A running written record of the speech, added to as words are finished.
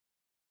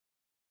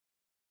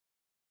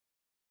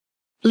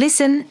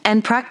Listen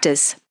and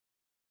practice.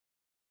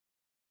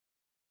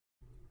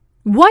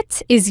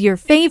 What is your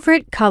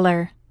favorite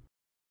color?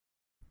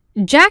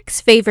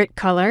 Jack's favorite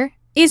color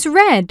is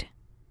red.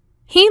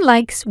 He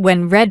likes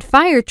when red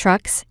fire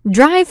trucks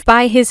drive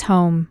by his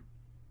home.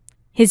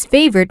 His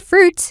favorite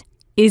fruit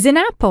is an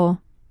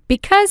apple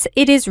because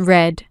it is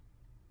red.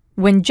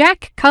 When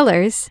Jack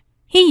colors,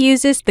 he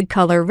uses the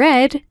color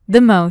red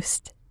the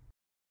most.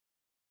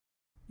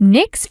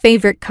 Nick's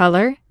favorite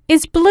color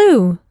is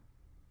blue.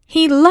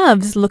 He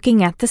loves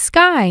looking at the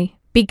sky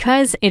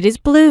because it is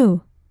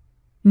blue.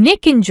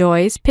 Nick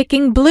enjoys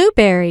picking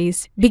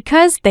blueberries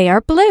because they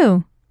are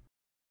blue.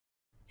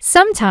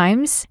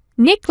 Sometimes,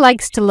 Nick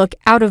likes to look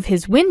out of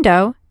his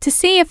window to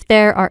see if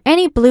there are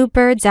any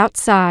bluebirds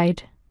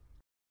outside.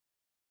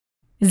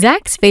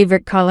 Zach's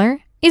favorite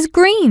color is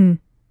green.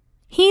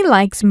 He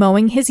likes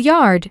mowing his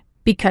yard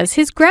because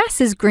his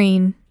grass is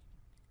green.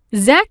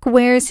 Zach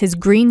wears his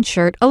green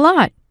shirt a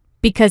lot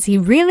because he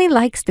really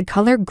likes the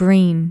color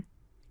green.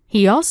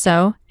 He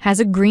also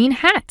has a green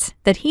hat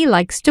that he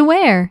likes to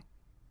wear.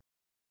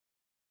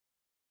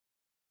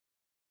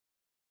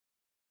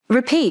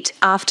 Repeat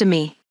after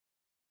me.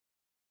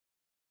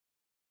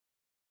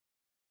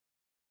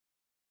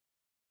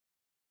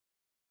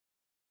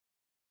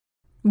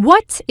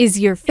 What is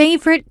your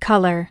favorite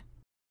color?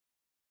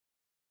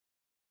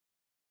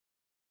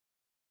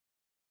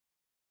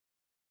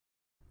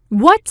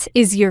 What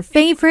is your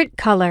favorite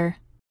color?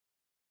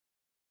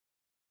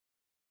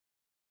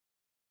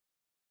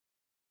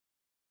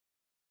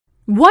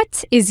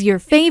 What is your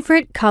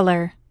favorite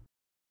color?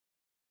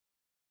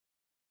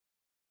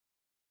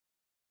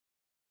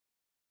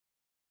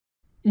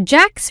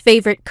 Jack's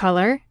favorite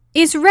color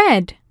is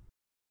red.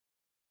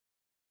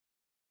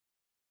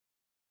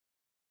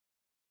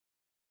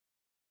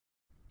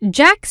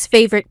 Jack's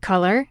favorite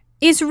color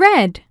is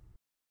red.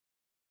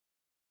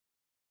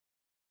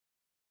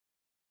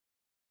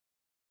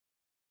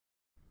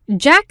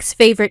 Jack's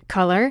favorite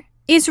color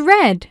is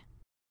red.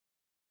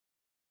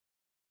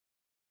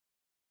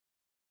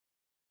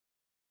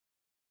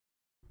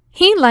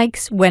 He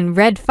likes when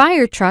red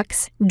fire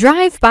trucks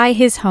drive by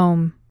his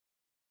home.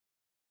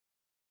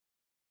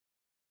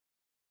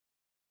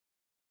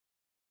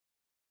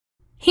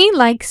 He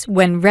likes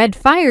when red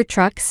fire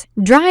trucks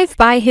drive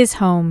by his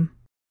home.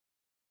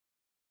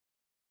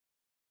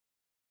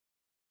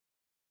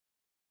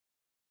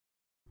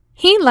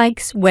 He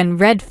likes when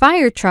red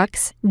fire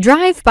trucks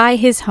drive by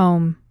his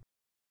home.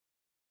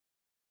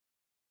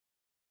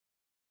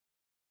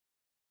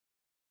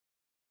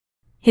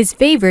 His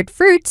favorite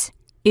fruit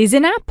is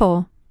an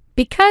apple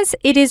because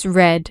it is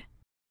red.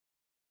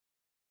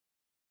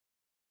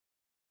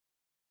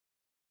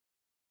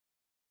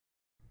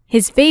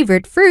 His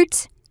favorite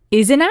fruit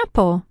is an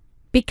apple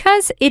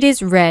because it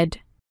is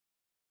red.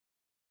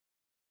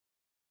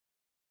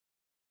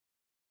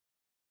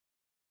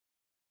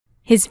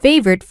 His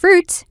favorite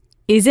fruit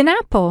is an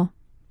apple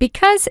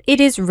because it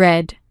is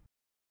red.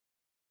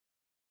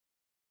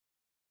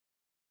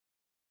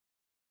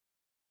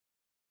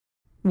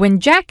 When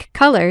Jack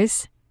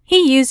colors,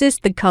 he uses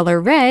the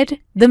color red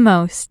the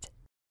most.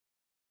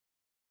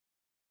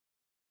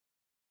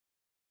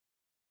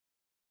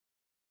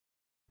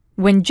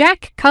 When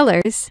Jack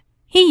colors,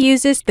 he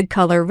uses the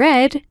color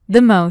red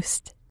the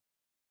most.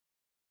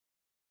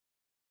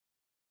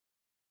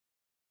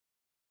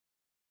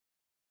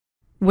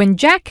 When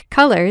Jack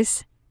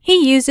colors,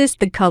 he uses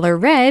the color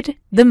red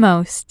the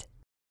most.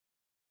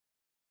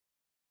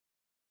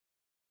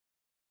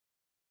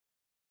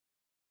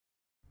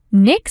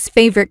 Nick's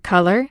favorite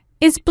color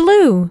is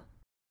blue.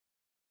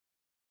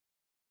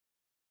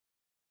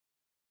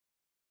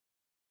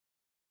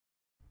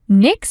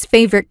 Nick's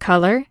favorite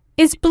color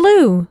is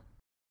blue.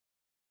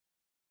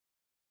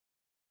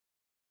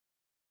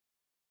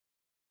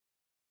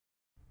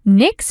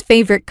 Nick's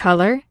favorite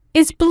color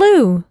is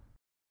blue.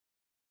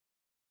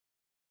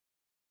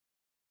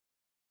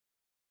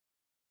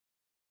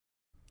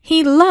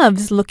 He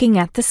loves looking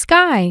at the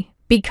sky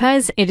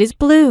because it is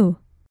blue.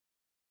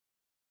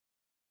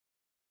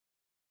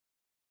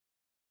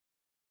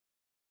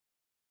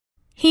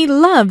 He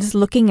loves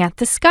looking at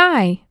the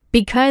sky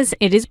because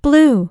it is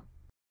blue.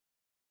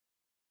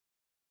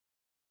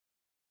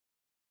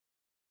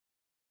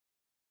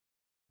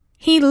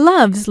 He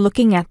loves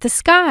looking at the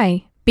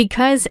sky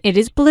because it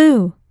is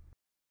blue.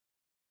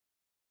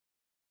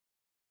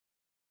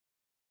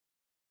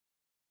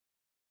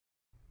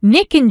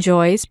 Nick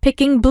enjoys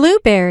picking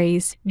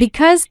blueberries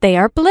because they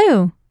are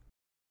blue.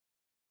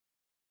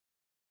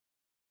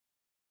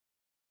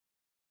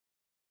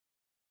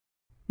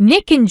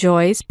 Nick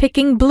enjoys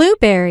picking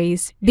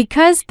blueberries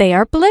because they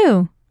are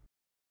blue.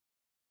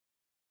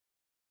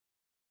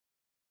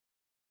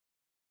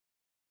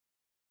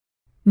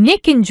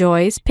 Nick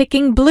enjoys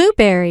picking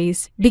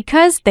blueberries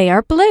because they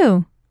are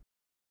blue.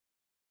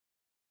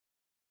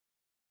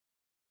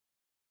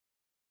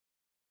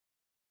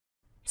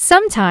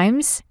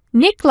 Sometimes,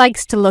 Nick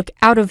likes to look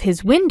out of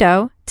his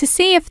window to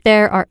see if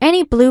there are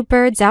any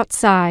bluebirds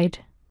outside.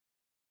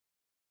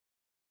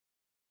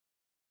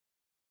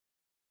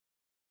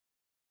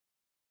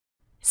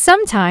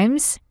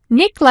 Sometimes,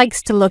 Nick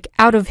likes to look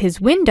out of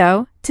his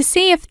window to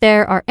see if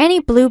there are any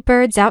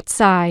bluebirds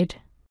outside.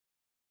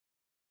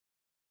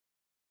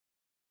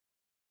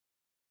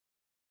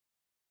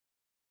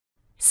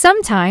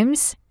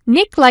 Sometimes,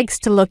 Nick likes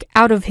to look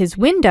out of his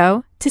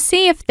window to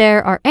see if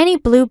there are any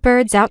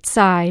bluebirds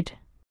outside.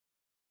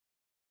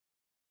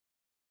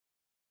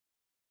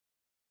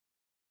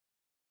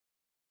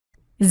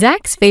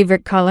 Zach's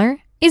favorite color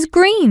is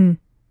green.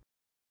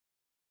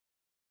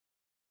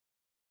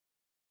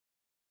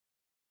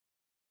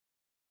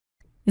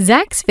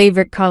 Zach's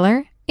favorite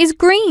color is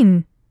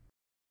green.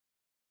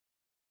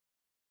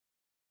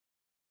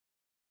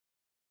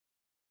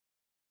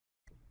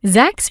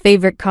 Zach's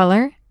favorite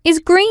color is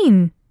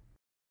green.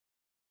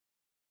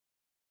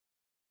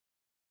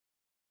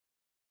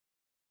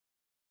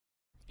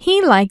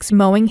 He likes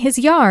mowing his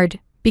yard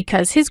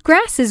because his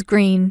grass is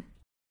green.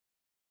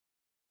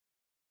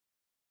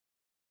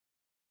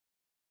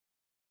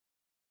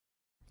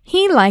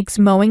 He likes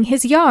mowing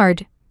his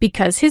yard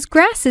because his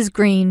grass is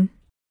green.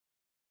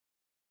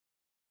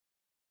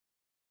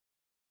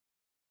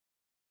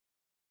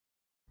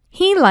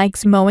 He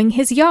likes mowing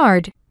his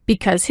yard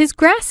because his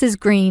grass is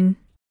green.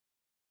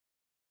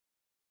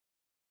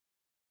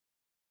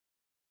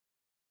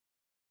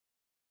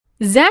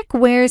 Zach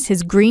wears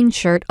his green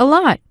shirt a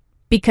lot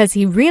because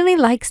he really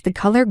likes the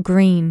color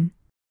green.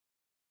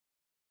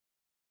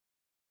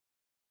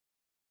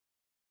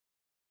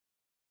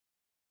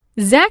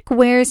 Zach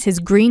wears his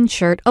green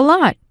shirt a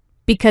lot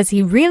because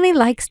he really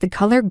likes the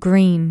color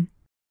green.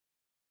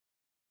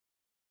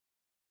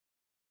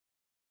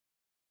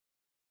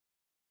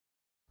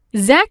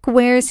 Zach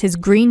wears his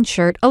green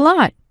shirt a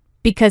lot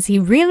because he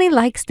really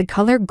likes the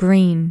color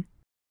green.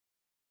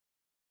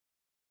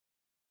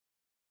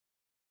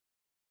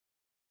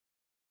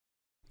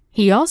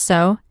 He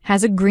also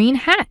has a green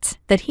hat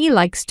that he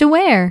likes to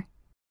wear.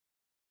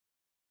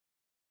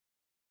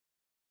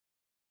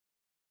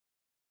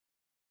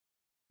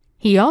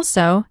 He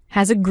also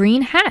has a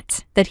green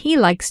hat that he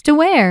likes to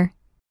wear.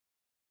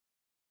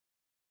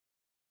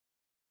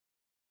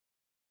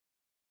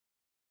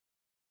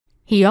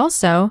 He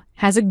also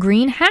has a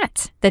green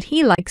hat that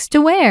he likes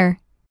to wear.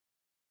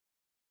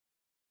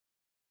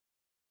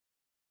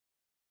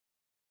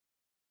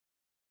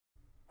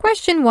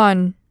 Question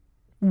 1.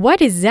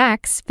 What is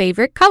Zach's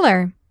favorite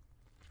color?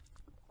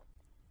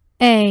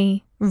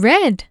 A.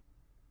 Red.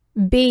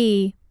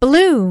 B.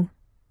 Blue.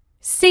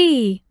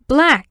 C.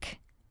 Black.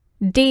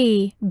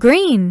 D.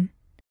 Green.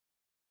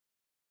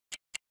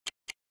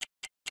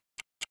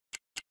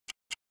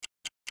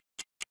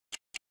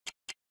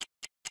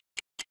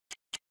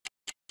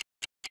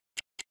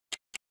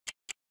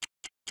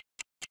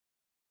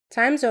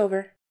 Time's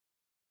over.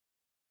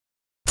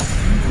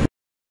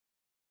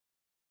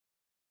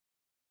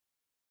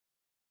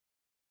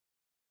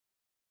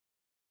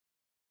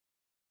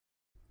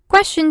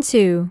 Question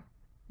 2.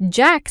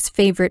 Jack's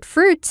favorite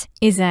fruit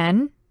is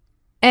an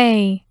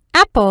A.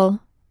 Apple.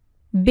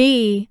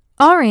 B.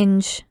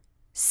 Orange.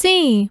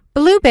 C.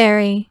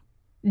 Blueberry.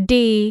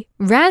 D.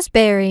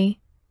 Raspberry.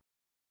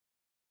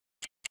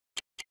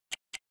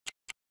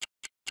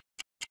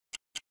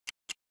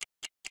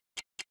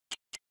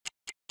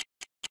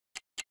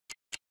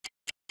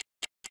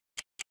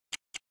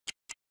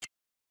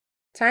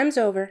 Time's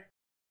over.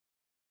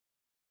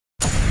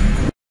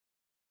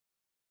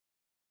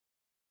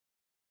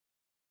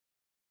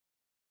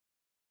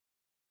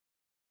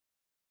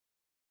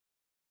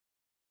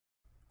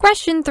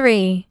 Question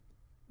 3.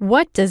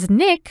 What does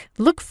Nick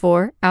look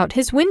for out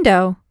his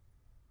window?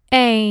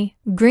 A.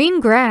 Green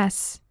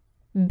grass.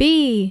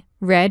 B.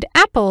 Red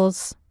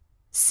apples.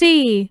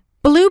 C.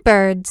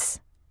 Bluebirds.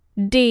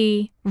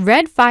 D.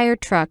 Red fire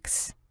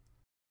trucks.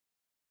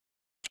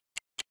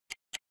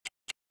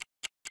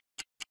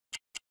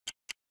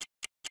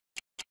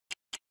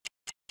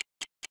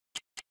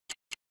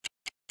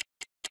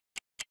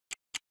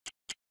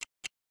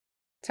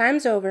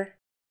 Time's over.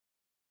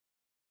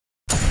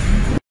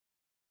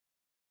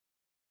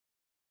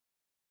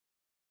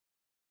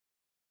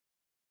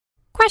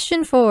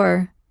 Question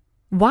 4.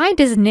 Why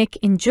does Nick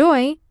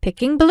enjoy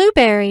picking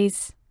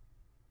blueberries?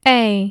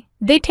 A.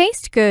 They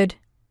taste good.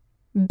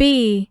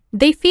 B.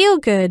 They feel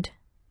good.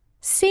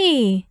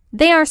 C.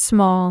 They are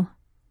small.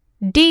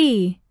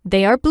 D.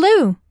 They are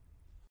blue.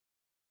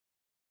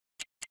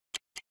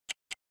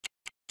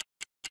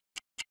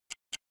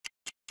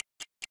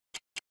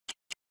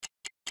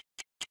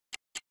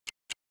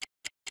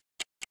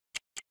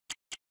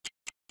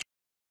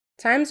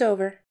 Time's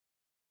over.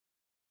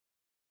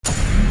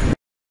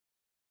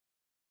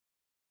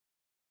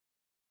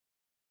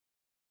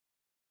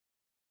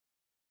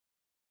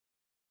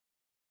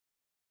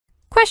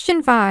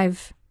 Question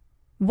 5.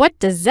 What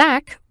does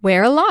Zach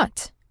wear a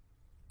lot?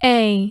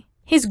 A.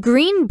 His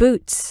green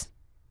boots.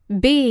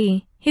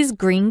 B. His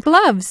green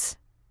gloves.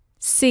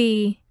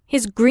 C.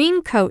 His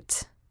green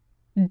coat.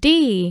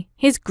 D.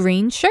 His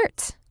green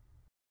shirt.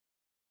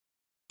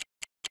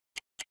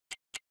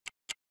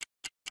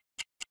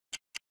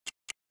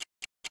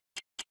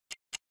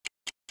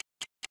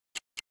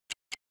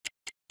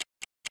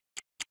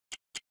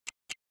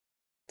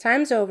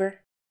 Time's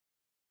over.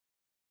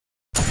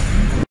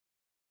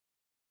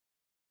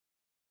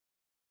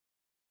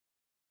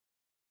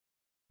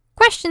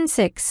 Question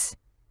 6.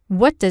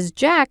 What does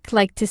Jack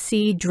like to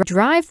see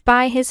drive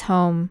by his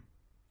home?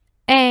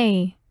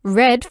 A.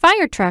 Red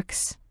fire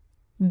trucks.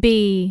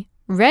 B.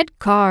 Red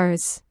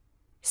cars.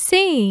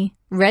 C.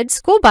 Red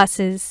school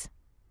buses.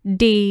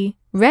 D.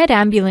 Red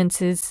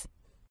ambulances.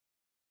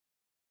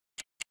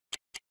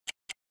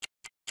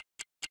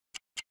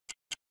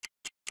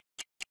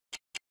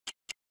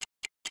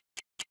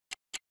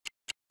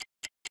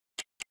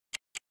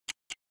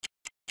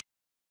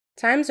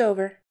 Time's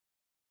over.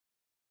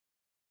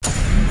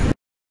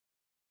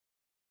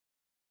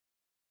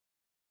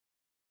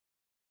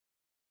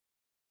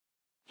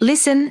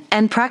 Listen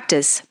and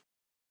practice.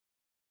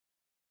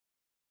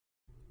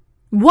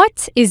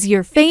 What is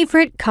your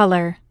favorite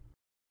color?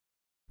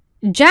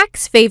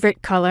 Jack's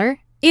favorite color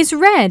is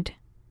red.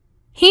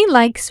 He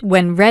likes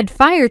when red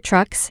fire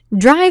trucks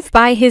drive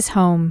by his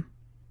home.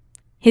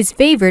 His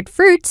favorite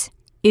fruit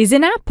is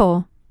an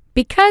apple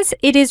because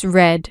it is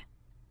red.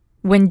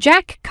 When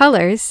Jack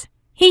colors,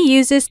 he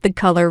uses the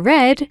color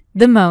red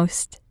the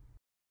most.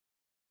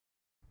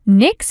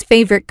 Nick's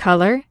favorite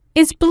color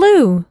is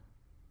blue.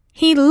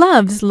 He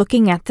loves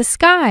looking at the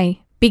sky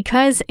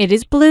because it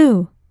is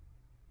blue.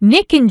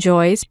 Nick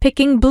enjoys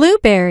picking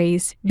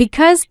blueberries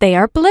because they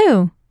are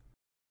blue.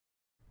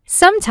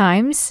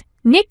 Sometimes,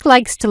 Nick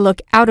likes to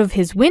look out of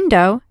his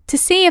window to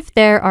see if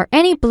there are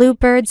any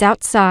bluebirds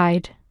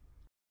outside.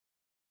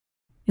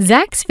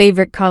 Zach's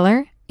favorite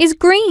color is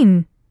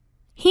green.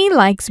 He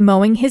likes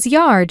mowing his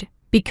yard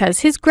because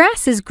his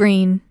grass is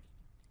green.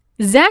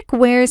 Zach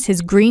wears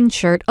his green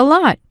shirt a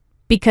lot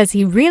because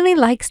he really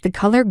likes the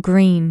color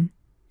green.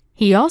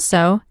 He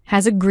also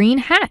has a green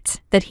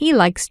hat that he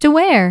likes to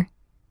wear.